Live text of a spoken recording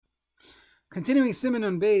Continuing Siman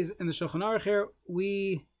on Beis in the Shulchan Aruch here,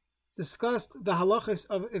 we discussed the halachas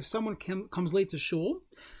of if someone comes late to shul.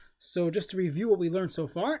 So just to review what we learned so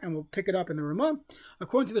far, and we'll pick it up in the Ramah.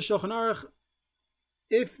 According to the Shulchan Aruch,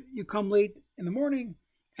 if you come late in the morning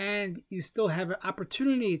and you still have an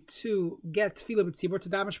opportunity to get tefillah b'tzibur to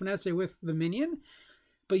daven Shemona Esrei with the minyan,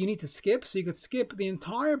 but you need to skip, so you could skip the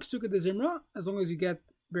entire Pesukah de Zimra as long as you get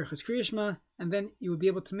Birchas Kriya Shema, and then you would be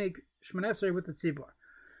able to make Shemona Esrei with the tzibur.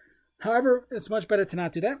 However, it's much better to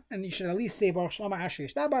not do that, and you should at least say Baruch Shama Asher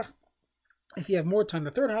Yishtabach if you have more time,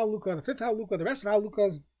 the third halukah, the fifth halukah, the rest of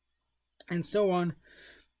halukahs, and so on,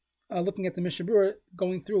 looking at the Mishnah Berurah,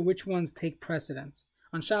 going through which ones take precedence.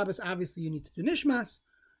 On Shabbos, obviously, you need to do Nishmas.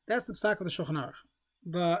 That's the psak of the Shulchan Aruch.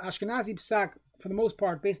 The Ashkenazi psak, for the most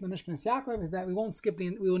part, based on the Mishkan Yaakov, is that we will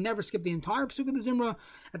never skip the entire Pesukah of the Zimra.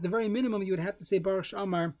 At the very minimum, you would have to say Baruch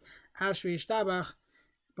Shama Asher Yishtabach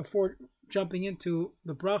before jumping into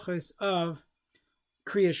the brachas of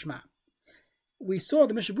Kriya Shema. We saw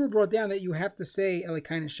the Mishnah Berurah brought down that you have to say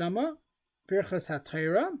Elokai Neshama, Birchas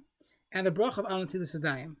HaTorah, and the bracha of Al Netilas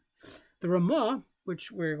Yadayim. The Ramah, which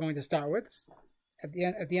we're going to start with at the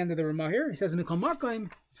end of the Ramah here, he says Mikol Makom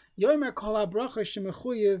Yomer Kol HaBrachos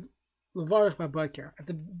Shemechuyev Levarich B'Boker. At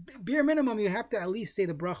the bare minimum, you have to at least say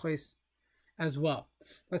the brachos as well.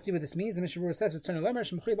 Let's see what this means. The Mishnah Berurah says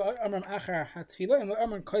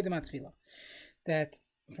that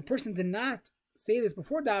if a person did not say this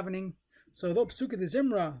before davening, so though Pesukah de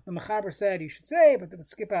Zimra, the Mechaber said you should say, but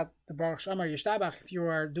let's skip out the Baruch Shama Yishtabach if you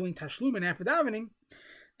are doing Tashlumin after davening,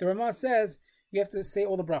 the Ramah says you have to say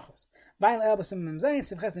all the brachos.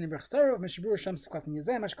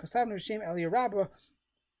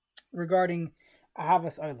 Regarding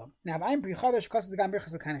Ahavas Olam. Now, we saw this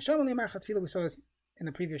in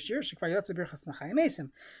the previous year. It sounds like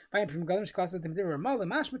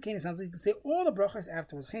you can say all the brachas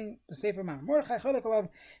afterwards. You're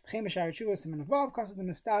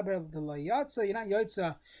not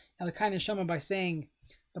yotza Elokai Neshama by saying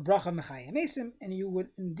the bracha of Mechayim Esim, and you would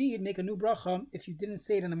indeed make a new bracha if you didn't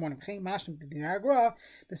say it in the morning. Now,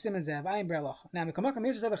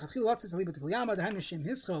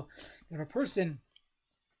 if a person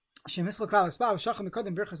let's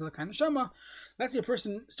say a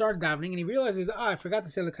person started davening and he realizes, I forgot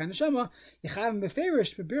to say Elokai Neshama.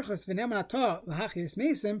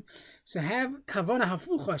 So have kavana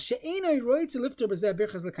hafucha she'enoi roitz lifter b'zeh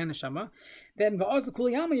birchas Elokai Neshama. Then va'oz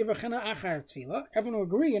l'kuliyama yivachena achar tefila. Everyone will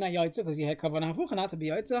agree you're not yaitza because you had kavana hafucha not to be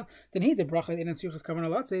yaitza. Then he did bracha in tzrichas kavana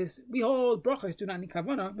latzes. Behold, brachas do not need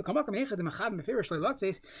kavana. If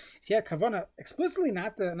you had kavana explicitly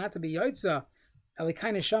not to be yaitza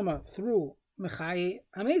Elokai Neshama through Mechai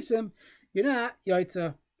Hamesim, you're not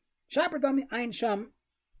Yaitza. Shapardami Ein Sham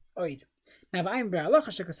Oid. Now, V'ayim Be'alacha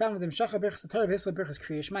Shekasav V'dim Shacha Birchas HaTorah V'Yisla Birchas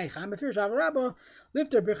Kriya Shema Yicham B'fir Shav Rabba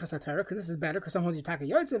Lifter Birchas HaTorah, because this is better, because some hold you taka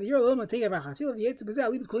Yaitza V'yir L'Olam L'Teiga V'Achatila V'Yaitza B'Zeh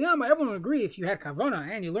Alibit Kuliyama. Everyone will agree if you had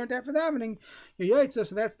Kavana and you learned after davening, you're Yaitza,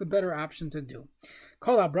 so that's the better option to do.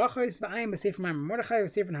 Kol HaBrachos V'ayim B'Sefer Ma'amar Mordechai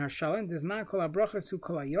V'Sefer Harshalim D'Zman Kol HaBrachos Hu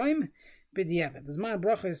Kol HaYoim B'Diavad. D'Zman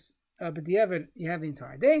Brachos but the Evid, you have the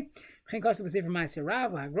entire day. That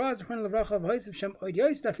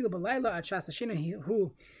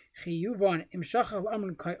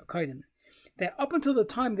up until the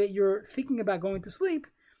time that you're thinking about going to sleep,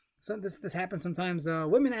 so this happens sometimes.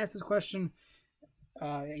 Women ask this question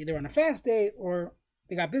either on a fast day or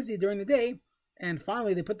they got busy during the day, and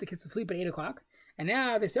finally they put the kids to sleep at 8 o'clock. And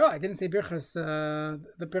now they say, I didn't say Birchas,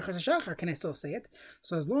 the Birchas HaShachar. Can I still say it?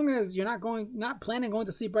 So as long as you're not planning on going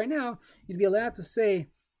to sleep right now, you'd be allowed to say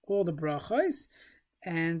all the brachos.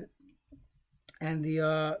 And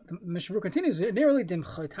the Mishnah Berurah continues,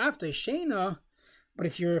 but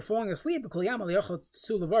if you're falling asleep, you can't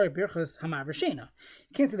say the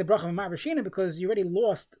bracha of Hamar V'Shena because you already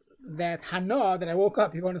lost that hana that I woke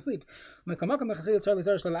up, you're going to sleep. It's better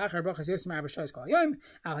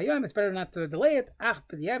not to delay it. You can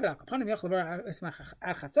go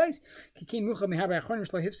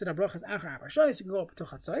up to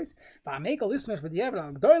chatzos. Don't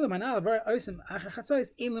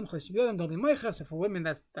be moichas. So for women,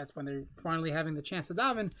 that's when they're finally having the chance to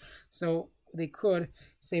daven, so they could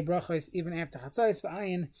say brachos even after chatzos.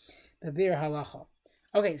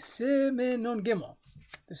 Okay, Siman non Gimel.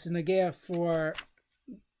 This is Nagea for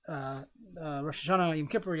Rosh Hashanah, Yom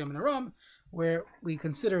Kippur, Yom Naram, where we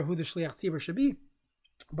consider who the Shliach Tzibur should be,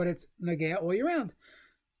 but it's Nagea all year round.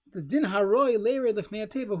 The Din Haroi Leire Lefnei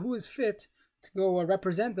Teva, who is fit to go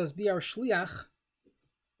represent us, be our Shliach,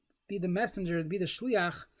 be the messenger, be the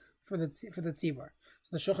Shliach for the Tzibur. So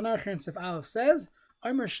the Shulchan Aruch here in Sif Aleph says,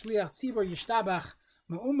 Omer Shliach Tzibur Yishtabach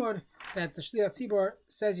ma'umad that the Shliach Tzibor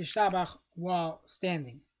says Yishtabach while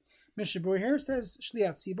standing. Mishabur here says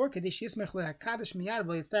Shliach Tzibor Kadesh Yismech LeHakadosh Miyad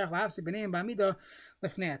VeYitzarech LaHafsik B'neim Ba'amidah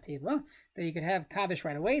Lefnei HaTeva, that you could have Kaddish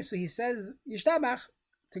right away. So he says Yishtabach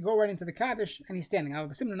to go right into the Kaddish, and he's standing. Even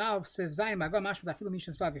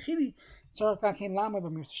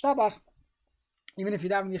if you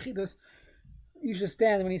daven Yechidus, you should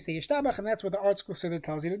stand when you say Yishtabach, and that's what the art school Siddur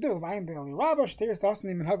tells you to do. That's a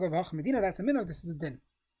minhag, this is a din.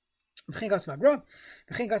 And if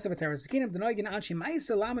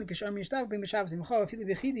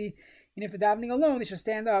the davening alone, they should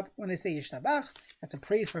stand up when they say Yishtabach. That's a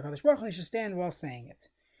praise for HaKadosh Baruch Hu, they should stand while saying it.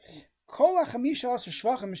 Kol ha-chamisha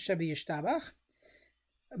shvachim shebi Yishtabach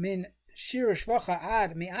min shir shvacha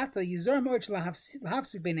ad me'ata yizor moed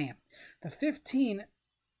lahafsik b'neim. The 15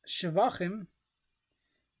 shvachim,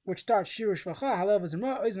 which start shir shvacha, halev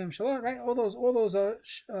zimra, oizmem shalom, right? All those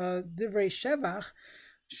divrei shevach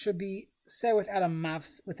should be said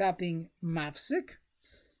without being mafsik.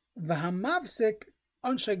 V'hamavsik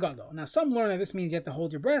anshe gadol. Now, some learn that this means you have to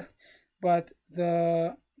hold your breath, but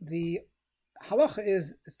the halacha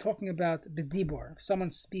is talking about bedibor. If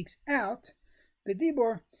someone speaks out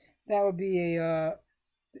bedibor, that would be a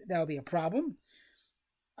problem.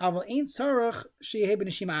 Aval ein tzarich sheyeh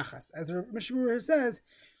b'neshima achas. As the Mishnah says,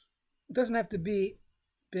 it doesn't have to be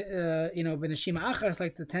b'neshima achas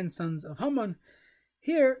like the 10 sons of Haman.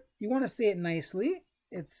 Here, you want to say it nicely.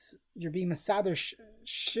 You're being masader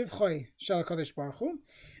shivchoy shel HaKadosh Baruch Hu.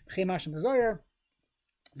 B'chei mashim b'zoyer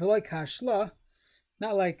v'loy kashla.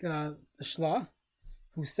 Not like the Shla,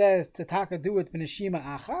 who says to taka do it b'neshima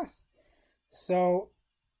achas. So,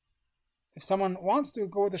 if someone wants to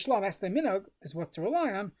go with the Shla, that's the minhag, is what to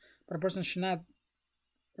rely on. But a person should not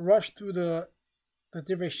rush through the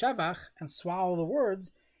divrei shavach and swallow the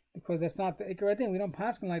words, because that's not the ikar adin. We don't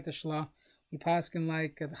paskin like the Shla. We paskin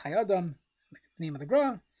like the Chayadam, the name of the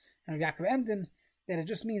Gra, and Yaakov Emden, that it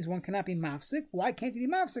just means one cannot be mafsik. Why can't he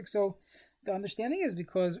be mafsik? So, the understanding is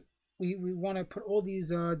because we want to put all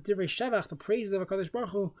these divrei shavach, the praises of HaKadosh Baruch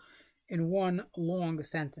Hu, in one long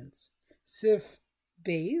sentence. Sif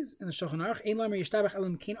Beis in the Shulchan Aruch, Ein lamer Yishtabach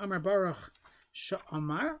elam kein amar baruch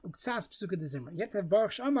sh'amar uktsas psuka de zimra. You have to have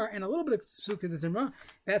baruch sh'amar and a little bit of psuka de zimra.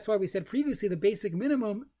 That's why we said previously the basic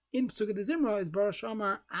minimum in psuka de zimra is baruch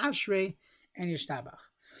sh'amar, ashrei, and Yishtabach.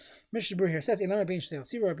 Mishnah Berurah here says Ein lamer bein shleil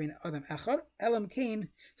tzibur bein adam echad elam kein.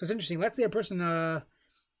 So it's interesting. Let's say a person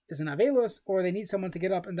is an avelos, or they need someone to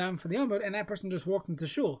get up and down for the Amud, and that person just walked into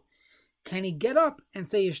shul. Can he get up and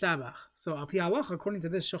say Yishtabach? So al pi halacha, according to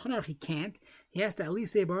this Shulchan Aruch, he can't. He has to at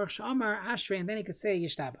least say Baruch Sh'amar Ashrei, and then he could say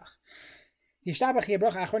Yishtabach. Yishtabach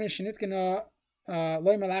yebrach achronin shenitkena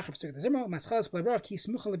loy malach psuk dezimra maschas blebrach ki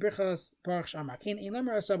smucha lebrichas Baruch Sh'amar. Kein ein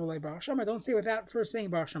lemer asab loy Baruch Sh'amar. Don't say without first saying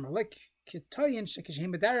Baruch Sh'amar. Like kitoyin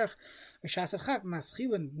shekishim bedarach v'shas adchak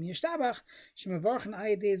maschilin miyishtabach shemevarchen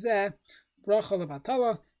ayedei zeh bracha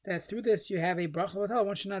levatala. That through this you have a bracha levatala.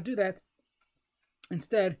 One should not do that.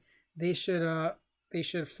 Instead, they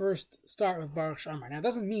should first start with Baruch Sh'amar. Now, it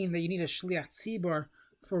doesn't mean that you need a Shliach Tzibor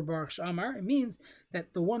for Baruch Sh'amar. It means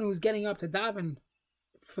that the one who's getting up to daven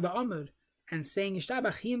for the Amud and saying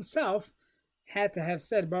Yishtabach, he himself had to have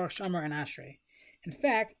said Baruch Sh'amar and Ashrei. In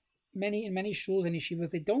fact, in many shuls and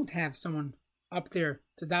yeshivas, they don't have someone up there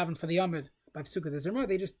to daven for the Amud by Psuka de Zimra.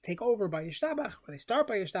 They just take over by Yishtabach, or they start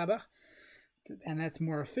by Yishtabach, and that's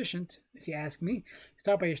more efficient, if you ask me.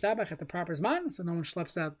 Start by Yishtabach at the proper Zman, so no one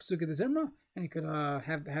schleps out Psuka de Zimra, and you could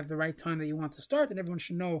have the right time that you want to start, and everyone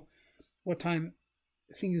should know what time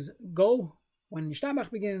things go when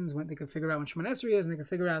Yishtabach begins, when they can figure out when Shemoneh Esrei is, and they can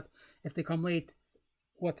figure out if they come late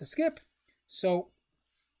what to skip. So,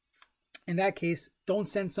 in that case, don't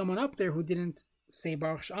send someone up there who didn't say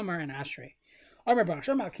Baruch Sh'amar and Ashrei. Amar Baruch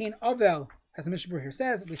Sh'amar Kein Avel. As the Mishnah here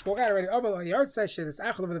says, we spoke out already. Aval on the art side, she is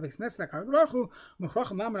achol over the bixnes like HaKadosh Baruch Hu.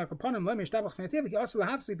 Mechrachim lamer akaponim lem yishtabach f'netiv. He also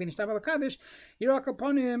lahavsi ben yishtabach l'kadosh. Yirah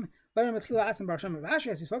akaponim lemer mitchila asim Baruch Sh'amar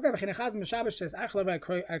v'ashrei. As he spoke out, v'chinei chazan m'shabbos she is achol over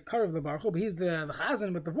akarov l'Baruch Hu. But he's the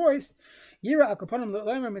chazan with the voice. Yirah akaponim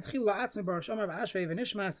lemer mitchila asim Baruch Sh'amar v'ashrei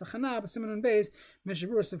v'nishmas v'chana b'siman Beis Mishnah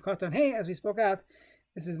Berurah Sivkatan. Hey, as we spoke out,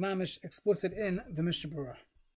 this is mamish explicit in the Mishnah Berurah.